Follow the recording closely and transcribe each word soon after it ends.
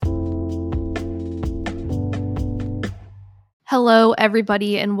Hello,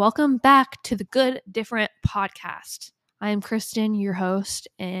 everybody, and welcome back to the Good Different podcast. I am Kristen, your host,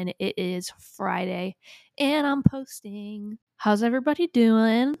 and it is Friday, and I'm posting. How's everybody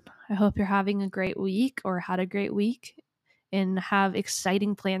doing? I hope you're having a great week or had a great week and have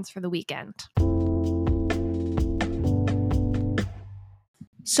exciting plans for the weekend.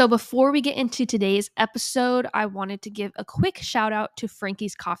 So before we get into today's episode, I wanted to give a quick shout out to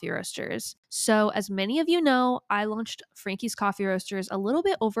Frankie's Coffee Roasters. So as many of you know, I launched Frankie's Coffee Roasters a little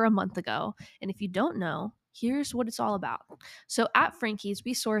bit over a month ago. And if you don't know, here's what it's all about. So at Frankie's,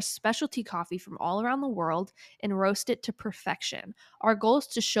 we source specialty coffee from all around the world and roast it to perfection. Our goal is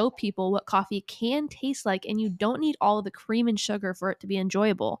to show people what coffee can taste like, and you don't need all of the cream and sugar for it to be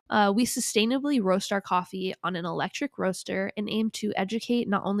enjoyable. We sustainably roast our coffee on an electric roaster and aim to educate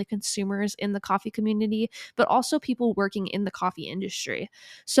not only consumers in the coffee community, but also people working in the coffee industry.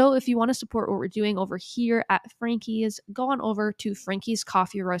 So if you want to support what we're doing over here at Frankie's, go on over to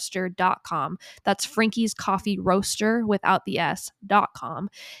frankiescoffeeroaster.com. That's Frankie's Coffee Roaster without the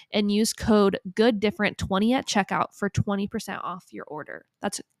S.com, and use code GOODDIFFERENT20 at checkout for 20% off your order.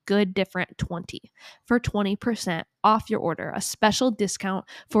 That's GOODDIFFERENT20 for 20% off your order, a special discount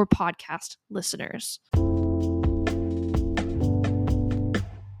for podcast listeners.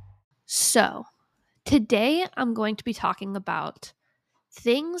 So, today I'm going to be talking about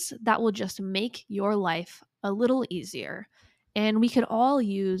things that will just make your life a little easier. And we could all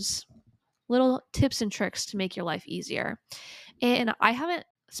use little tips and tricks to make your life easier. And I haven't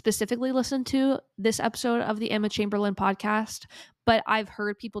specifically listened to this episode of the Emma Chamberlain podcast, but I've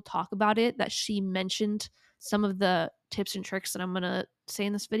heard people talk about it, that she mentioned some of the tips and tricks that I'm going to say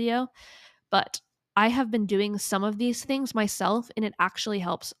in this video. But I have been doing some of these things myself, and it actually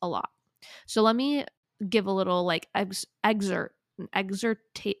helps a lot. So let me give a little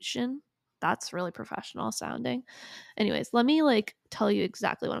exhortation. That's really professional sounding. Anyways, let me tell you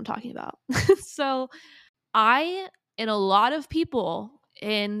exactly what I'm talking about. So I and a lot of people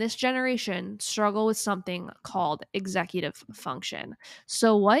in this generation struggle with something called executive function.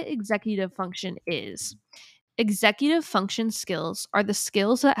 So what executive function is? Executive function skills are the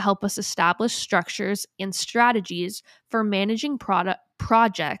skills that help us establish structures and strategies for managing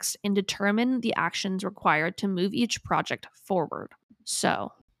projects and determine the actions required to move each project forward.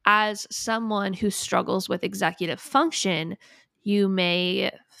 So, as someone who struggles with executive function, you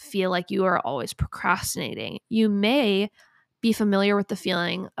may feel like you are always procrastinating. You may be familiar with the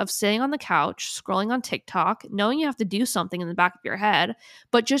feeling of sitting on the couch, scrolling on TikTok, knowing you have to do something in the back of your head,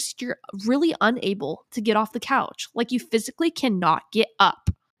 but just you're really unable to get off the couch. Like you physically cannot get up.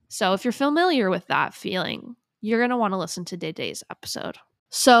 So if you're familiar with that feeling, you're going to want to listen to today's episode.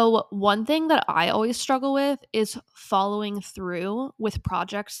 So one thing that I always struggle with is following through with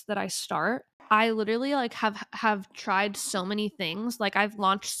projects that I start. I literally have tried so many things. Like I've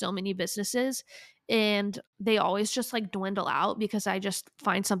launched so many businesses, and they always just dwindle out because I just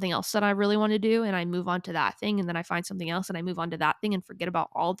find something else that I really want to do and I move on to that thing, and then I find something else and I move on to that thing and forget about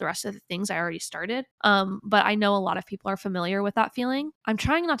all the rest of the things I already started. But I know a lot of people are familiar with that feeling. I'm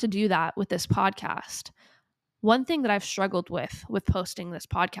trying not to do that with this podcast. One thing that I've struggled with posting this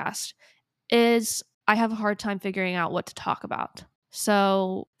podcast is I have a hard time figuring out what to talk about.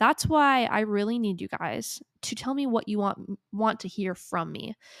 So that's why I really need you guys to tell me what you want to hear from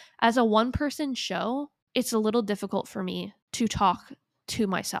me. As a one-person show, it's a little difficult for me to talk to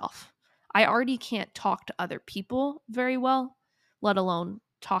myself. I already can't talk to other people very well, let alone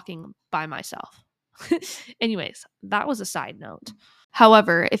talking by myself. Anyways, that was a side note.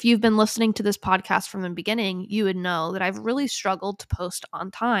 However, if you've been listening to this podcast from the beginning, you would know that I've really struggled to post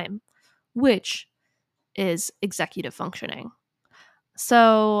on time, which is executive functioning.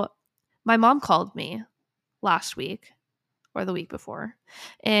 So my mom called me last week or the week before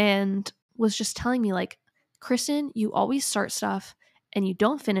and was just telling me Kristen, you always start stuff and you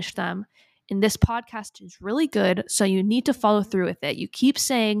don't finish them. And this podcast is really good, so you need to follow through with it. You keep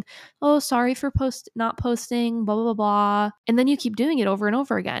saying, oh, sorry for not posting, blah, blah, blah, blah. And then you keep doing it over and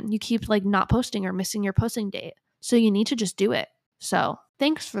over again. You keep not posting or missing your posting date. So you need to just do it. So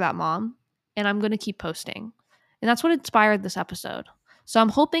thanks for that, Mom. And I'm going to keep posting. And that's what inspired this episode. So I'm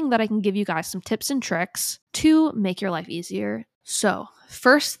hoping that I can give you guys some tips and tricks to make your life easier. So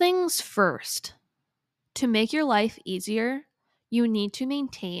first things first, to make your life easier, you need to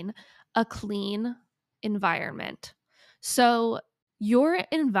maintain a clean environment. So your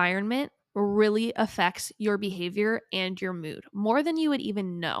environment really affects your behavior and your mood more than you would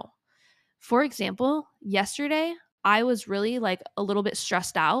even know. For example, yesterday I was really a little bit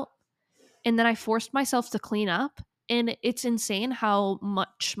stressed out, and then I forced myself to clean up, and it's insane how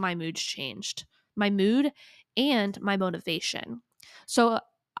much my mood's changed. My mood and my motivation. So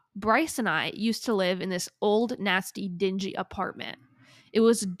Bryce and I used to live in this old, nasty, dingy apartment. It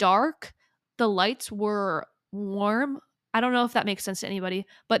was dark. The lights were warm. I don't know if that makes sense to anybody,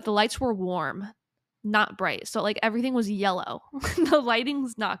 but the lights were warm, not bright. So like everything was yellow. The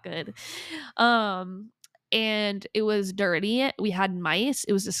lighting's not good. Um and it was dirty. We had mice.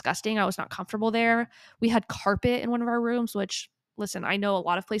 It was disgusting. I was not comfortable there. We had carpet in one of our rooms, which listen, I know a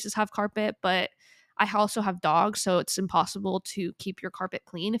lot of places have carpet, but I also have dogs, so it's impossible to keep your carpet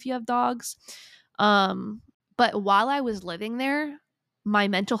clean if you have dogs. Um, but while I was living there, my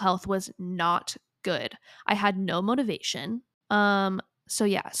mental health was not good. I had no motivation. So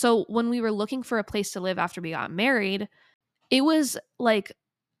yeah. So when we were looking for a place to live after we got married, it was like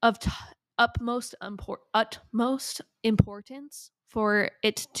of utmost importance for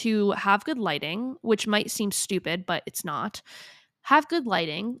it to have good lighting, which might seem stupid, but it's not. Have good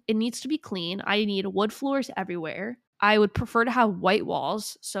lighting. It needs to be clean. I need wood floors everywhere. I would prefer to have white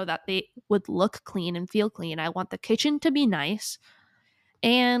walls so that they would look clean and feel clean. I want the kitchen to be nice.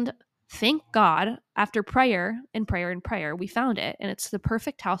 And thank God, after prayer and prayer and prayer, we found it. And it's the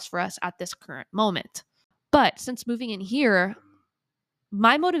perfect house for us at this current moment. But since moving in here,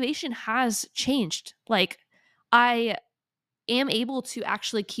 my motivation has changed. Like, I am able to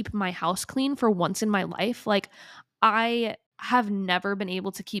actually keep my house clean for once in my life. Like, I have never been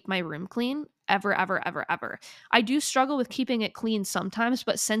able to keep my room clean ever, ever, ever, ever. I do struggle with keeping it clean sometimes,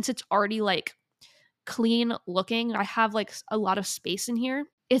 but since it's already like clean looking, I have like a lot of space in here.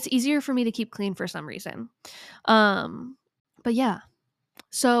 It's easier for me to keep clean for some reason. But yeah.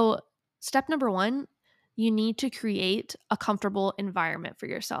 So, step number 1, you need to create a comfortable environment for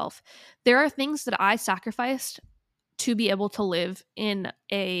yourself. There are things that I sacrificed to be able to live in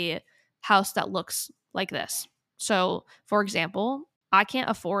a house that looks like this. So, for example, I can't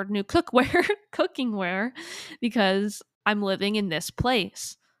afford new cookingware because I'm living in this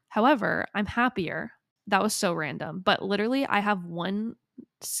place. However, I'm happier. That was so random, but literally I have one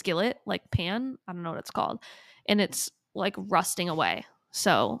skillet, like pan, I don't know what it's called, and it's like rusting away.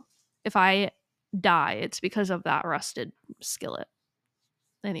 So, if I die, it's because of that rusted skillet.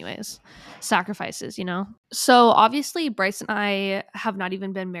 Anyways, sacrifices, you know? So obviously Bryce and I have not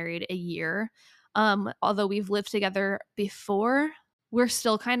even been married a year. Although we've lived together before, we're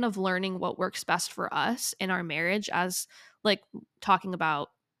still kind of learning what works best for us in our marriage, as like talking about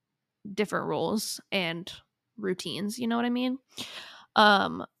different roles and routines, you know what I mean?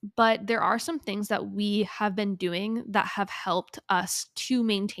 But there are some things that we have been doing that have helped us to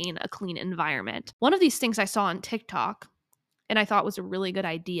maintain a clean environment. One of these things I saw on TikTok and I thought was a really good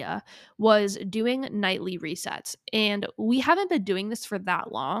idea was doing nightly resets. And we haven't been doing this for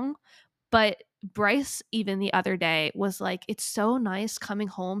that long, but Bryce even the other day was like, it's so nice coming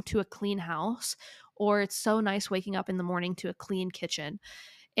home to a clean house, or it's so nice waking up in the morning to a clean kitchen.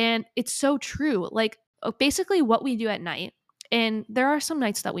 And it's so true. Like, basically what we do at night, and there are some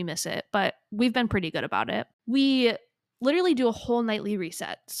nights that we miss it, but we've been pretty good about it. We literally do a whole nightly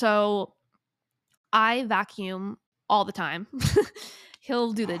reset. So I vacuum all the time.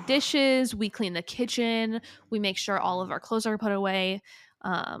 He'll do the dishes. We clean the kitchen. We make sure all of our clothes are put away.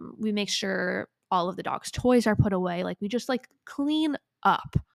 We make sure all of the dog's toys are put away. Like, we just like clean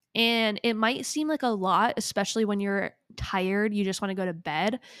up. And it might seem like a lot, especially when you're tired, you just want to go to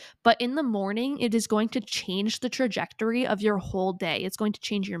bed. But in the morning, it is going to change the trajectory of your whole day. It's going to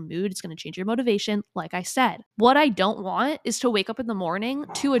change your mood. It's going to change your motivation, like I said. What I don't want is to wake up in the morning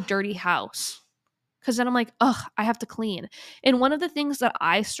to a dirty house. Because then I'm like, ugh, I have to clean. And one of the things that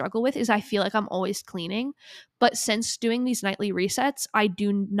I struggle with is I feel like I'm always cleaning. But since doing these nightly resets, I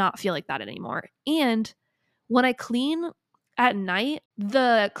do not feel like that anymore. And when I clean at night,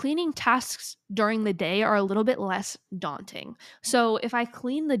 the cleaning tasks during the day are a little bit less daunting. So if I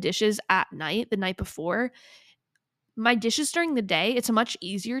clean the dishes at night, the night before, my dishes during the day, it's much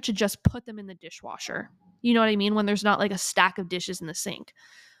easier to just put them in the dishwasher. You know what I mean? When there's not like a stack of dishes in the sink.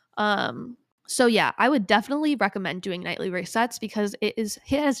 So yeah, I would definitely recommend doing nightly resets because it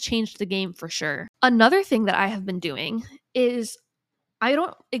has changed the game for sure. Another thing that I have been doing is, I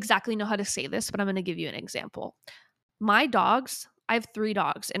don't exactly know how to say this, but I'm going to give you an example. My dogs, I have 3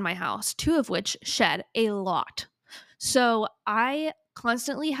 dogs in my house, 2 of which shed a lot. So I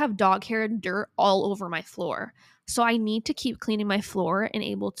constantly have dog hair and dirt all over my floor. So I need to keep cleaning my floor and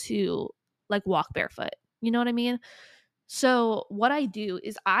able to like walk barefoot. You know what I mean? So what I do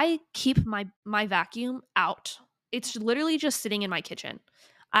is I keep my vacuum out. It's literally just sitting in my kitchen.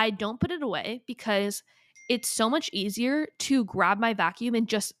 I don't put it away because it's so much easier to grab my vacuum and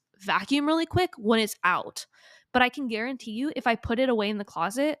just vacuum really quick when it's out. But I can guarantee you if I put it away in the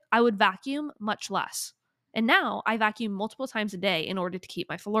closet, I would vacuum much less. And now I vacuum multiple times a day in order to keep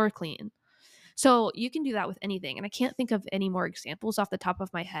my floor clean. So you can do that with anything. And I can't think of any more examples off the top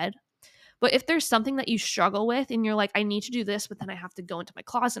of my head. But if there's something that you struggle with and you're like, I need to do this, but then I have to go into my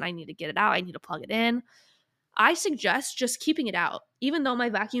closet, I need to get it out, I need to plug it in, I suggest just keeping it out. Even though my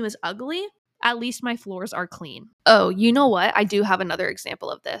vacuum is ugly, at least my floors are clean. Oh, you know what? I do have another example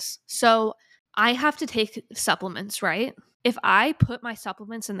of this. So I have to take supplements, right? If I put my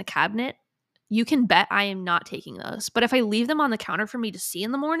supplements in the cabinet, you can bet I am not taking those. But if I leave them on the counter for me to see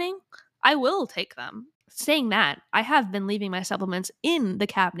in the morning, I will take them. Saying that, I have been leaving my supplements in the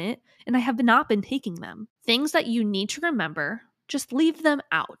cabinet and I have not been taking them. Things that you need to remember, just leave them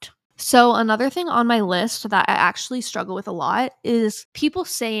out. So, another thing on my list that I actually struggle with a lot is people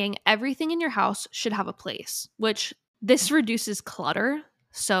saying everything in your house should have a place, which this reduces clutter.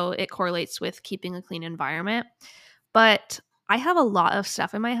 So, it correlates with keeping a clean environment. But I have a lot of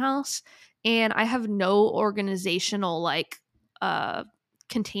stuff in my house and I have no organizational uh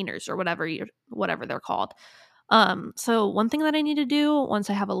containers or whatever they're called. So one thing that I need to do once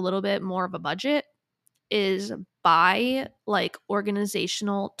I have a little bit more of a budget is buy like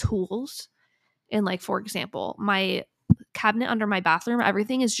organizational tools. And like for example, my cabinet under my bathroom,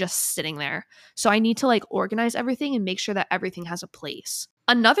 everything is just sitting there. So I need to like organize everything and make sure that everything has a place.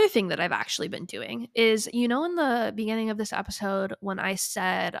 Another thing that I've actually been doing is, in the beginning of this episode when I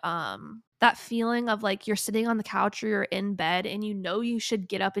said that feeling of like you're sitting on the couch or you're in bed and you should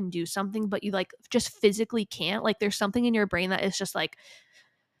get up and do something, but you like just physically can't. Like there's something in your brain that is just like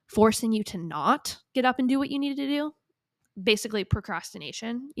forcing you to not get up and do what you need to do. Basically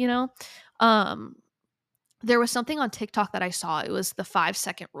procrastination. Um there was something on TikTok that I saw. It was the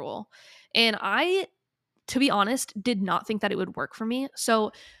 5-second rule. And I, to be honest, did not think that it would work for me.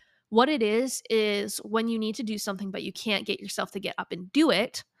 So, what it is when you need to do something, but you can't get yourself to get up and do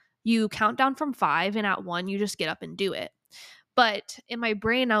it, you count down from 5, and at 1, you just get up and do it. But in my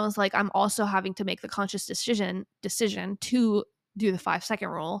brain, I was like, I'm also having to make the conscious decision to do the 5-second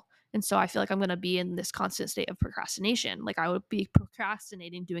rule. And so I feel like I'm going to be in this constant state of procrastination. Like I would be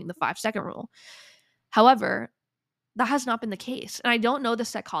procrastinating doing the 5-second rule. However, that has not been the case. And I don't know the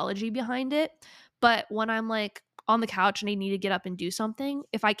psychology behind it, but when I'm like on the couch and I need to get up and do something,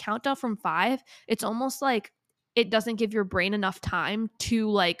 if I count down from 5, it's almost like it doesn't give your brain enough time to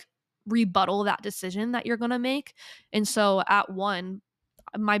like rebuttal that decision that you're going to make. And so at 1,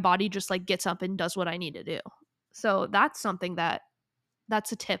 my body just like gets up and does what I need to do. So that's a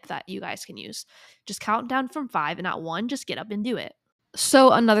tip that you guys can use. Just count down from 5 and at 1, just get up and do it.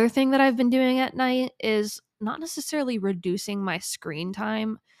 So another thing that I've been doing at night is not necessarily reducing my screen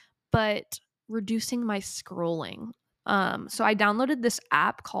time, but reducing my scrolling. So I downloaded this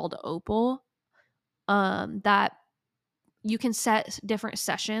app called Opal, that you can set different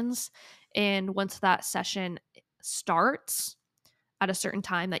sessions, and once that session starts at a certain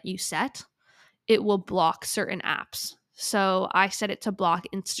time that you set, it will block certain apps. So I set it to block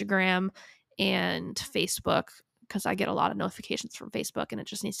Instagram and Facebook because I get a lot of notifications from Facebook and it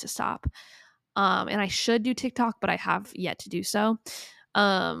just needs to stop. And I should do TikTok, but I have yet to do so.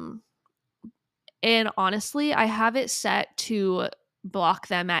 Um, and honestly, I have it set to block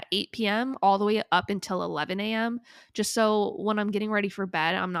them at 8 p.m. all the way up until 11 a.m. just so when I'm getting ready for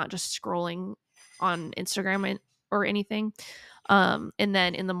bed, I'm not just scrolling on Instagram or anything. And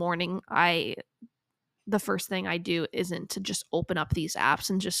then in the morning, the first thing I do isn't to just open up these apps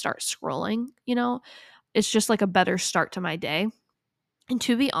and just start scrolling. It's just like a better start to my day. And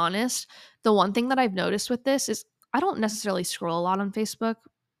to be honest, the one thing that I've noticed with this is I don't necessarily scroll a lot on Facebook,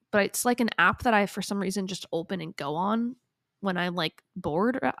 but it's like an app that I, for some reason, just open and go on when I'm like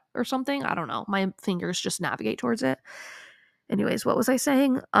bored or something. I don't know. My fingers just navigate towards it. Anyways, what was I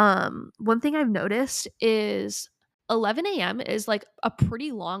saying? One thing I've noticed is 11 a.m. is like a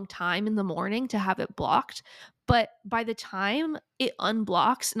pretty long time in the morning to have it blocked. But by the time it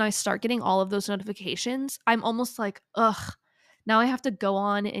unblocks and I start getting all of those notifications, I'm almost like, ugh, now I have to go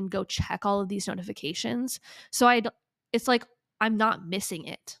on and go check all of these notifications. So it's like I'm not missing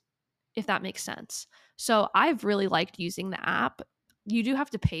it, if that makes sense. So I've really liked using the app. You do have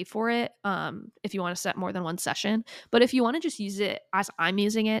to pay for it if you want to set more than one session. But if you want to just use it as I'm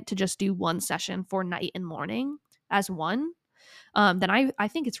using it to just do one session for night and morning as one, then I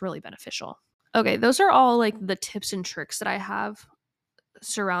think it's really beneficial. Okay, those are all like the tips and tricks that I have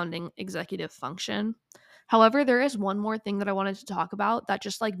surrounding executive function. However, there is one more thing that I wanted to talk about that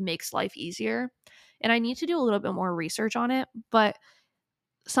just like makes life easier. And I need to do a little bit more research on it, but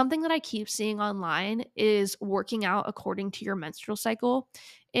something that I keep seeing online is working out according to your menstrual cycle.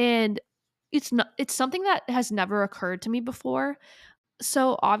 And it's something that has never occurred to me before.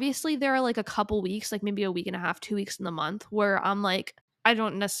 So obviously there are like a couple weeks, like maybe a week and a half, 2 weeks in the month where I'm like, I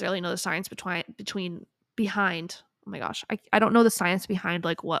don't necessarily know the science between behind. Oh my gosh, I don't know the science behind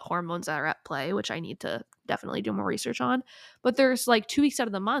like what hormones are at play, which I need to definitely do more research on. But there's like 2 weeks out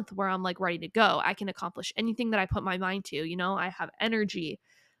of the month where I'm like ready to go. I can accomplish anything that I put my mind to, you know, I have energy.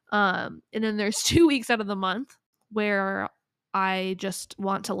 And then there's 2 weeks out of the month where I just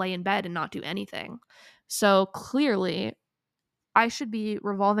want to lay in bed and not do anything. So clearly I should be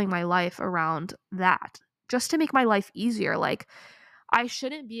revolving my life around that just to make my life easier. Like, I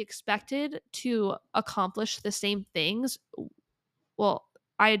shouldn't be expected to accomplish the same things. Well,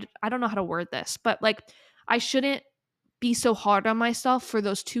 I don't know how to word this, but like, I shouldn't be so hard on myself for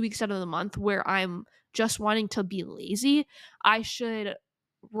those 2 weeks out of the month where I'm just wanting to be lazy. I should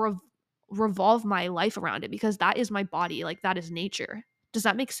rev- revolve my life around it because that is my body. Like, that is nature. Does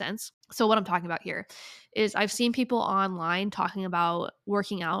that make sense? So, what I'm talking about here is I've seen people online talking about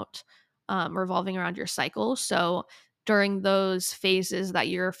working out, revolving around your cycle. So, during those phases that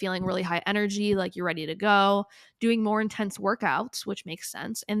you're feeling really high energy, like you're ready to go, doing more intense workouts, which makes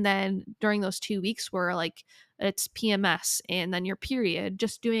sense. And then during those 2 weeks where like it's PMS and then your period,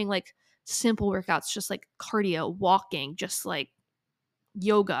 just doing like simple workouts, just like cardio, walking, just like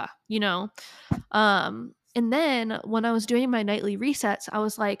yoga, you know? And then when I was doing my nightly resets, I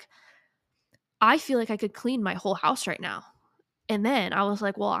was like, I feel like I could clean my whole house right now. And then I was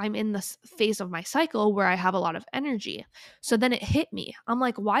like, well, I'm in this phase of my cycle where I have a lot of energy. So then it hit me. I'm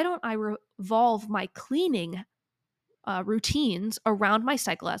like, why don't I revolve my cleaning routines around my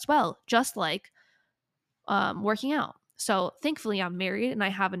cycle as well, just like working out? So thankfully, I'm married and I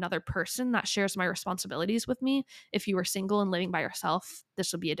have another person that shares my responsibilities with me. If you were single and living by yourself,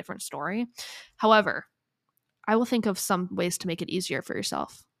 this would be a different story. However, I will think of some ways to make it easier for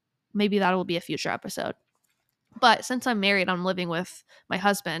yourself. Maybe that will be a future episode. But since I'm married, I'm living with my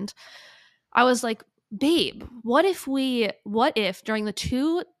husband. I was like, babe, what if during the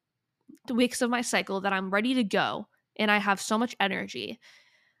 2 weeks of my cycle that I'm ready to go and I have so much energy,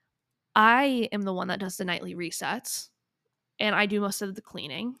 I am the one that does the nightly resets and I do most of the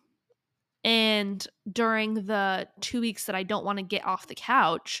cleaning. And during the 2 weeks that I don't want to get off the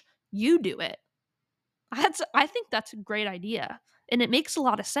couch, you do it. I think that's a great idea. And it makes a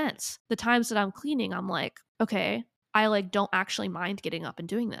lot of sense. The times that I'm cleaning, I'm like, okay, I like don't actually mind getting up and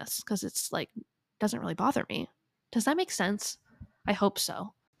doing this because it's like doesn't really bother me. Does that make sense? I hope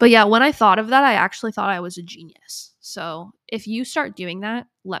so. But yeah, when I thought of that, I actually thought I was a genius. So if you start doing that,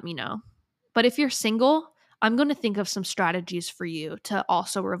 let me know. But if you're single, I'm going to think of some strategies for you to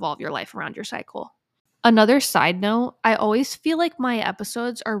also revolve your life around your cycle. Another side note, I always feel like my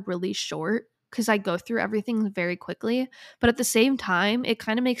episodes are really short because I go through everything very quickly. But at the same time, it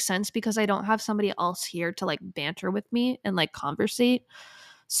kind of makes sense because I don't have somebody else here to like banter with me and like conversate.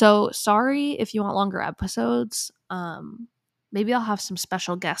 So sorry if you want longer episodes. Maybe I'll have some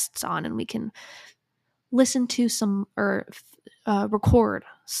special guests on and we can listen to some or record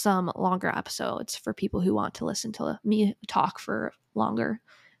some longer episodes for people who want to listen to me talk for longer.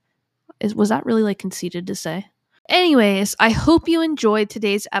 Was that really like conceited to say? Anyways, I hope you enjoyed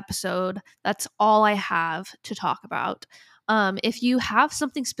today's episode. That's all I have to talk about. If you have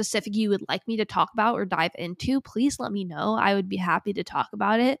something specific you would like me to talk about or dive into, please let me know. I would be happy to talk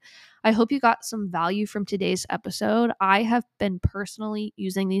about it. I hope you got some value from today's episode. I have been personally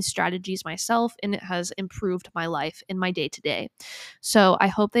using these strategies myself, and it has improved my life in my day to day. So I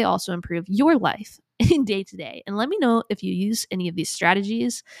hope they also improve your life in day to day. And let me know if you use any of these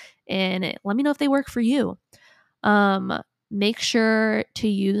strategies, and let me know if they work for you. Make sure to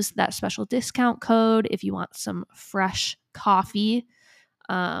use that special discount code if you want some fresh coffee.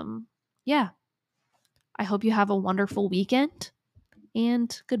 Yeah, I hope you have a wonderful weekend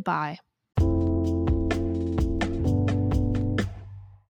and goodbye.